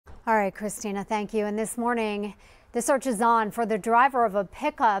All right, Christina, thank you. And this morning, the search is on for the driver of a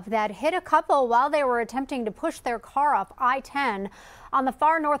pickup that hit a couple while they were attempting to push their car off I-10 on the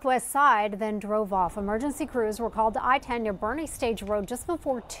far northwest side, then drove off. Emergency crews were called to I-10 near Boerne Stage Road just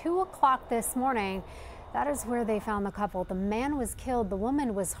before 2 o'clock this morning. That is where they found the couple. The man was killed. The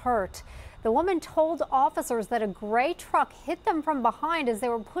woman was hurt. The woman told officers that a gray truck hit them from behind as they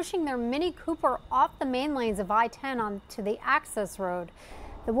were pushing their Mini Cooper off the main lanes of I-10 onto the access road.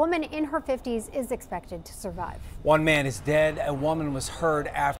 The woman in her 50s is expected to survive. One man is dead. A woman was hurt after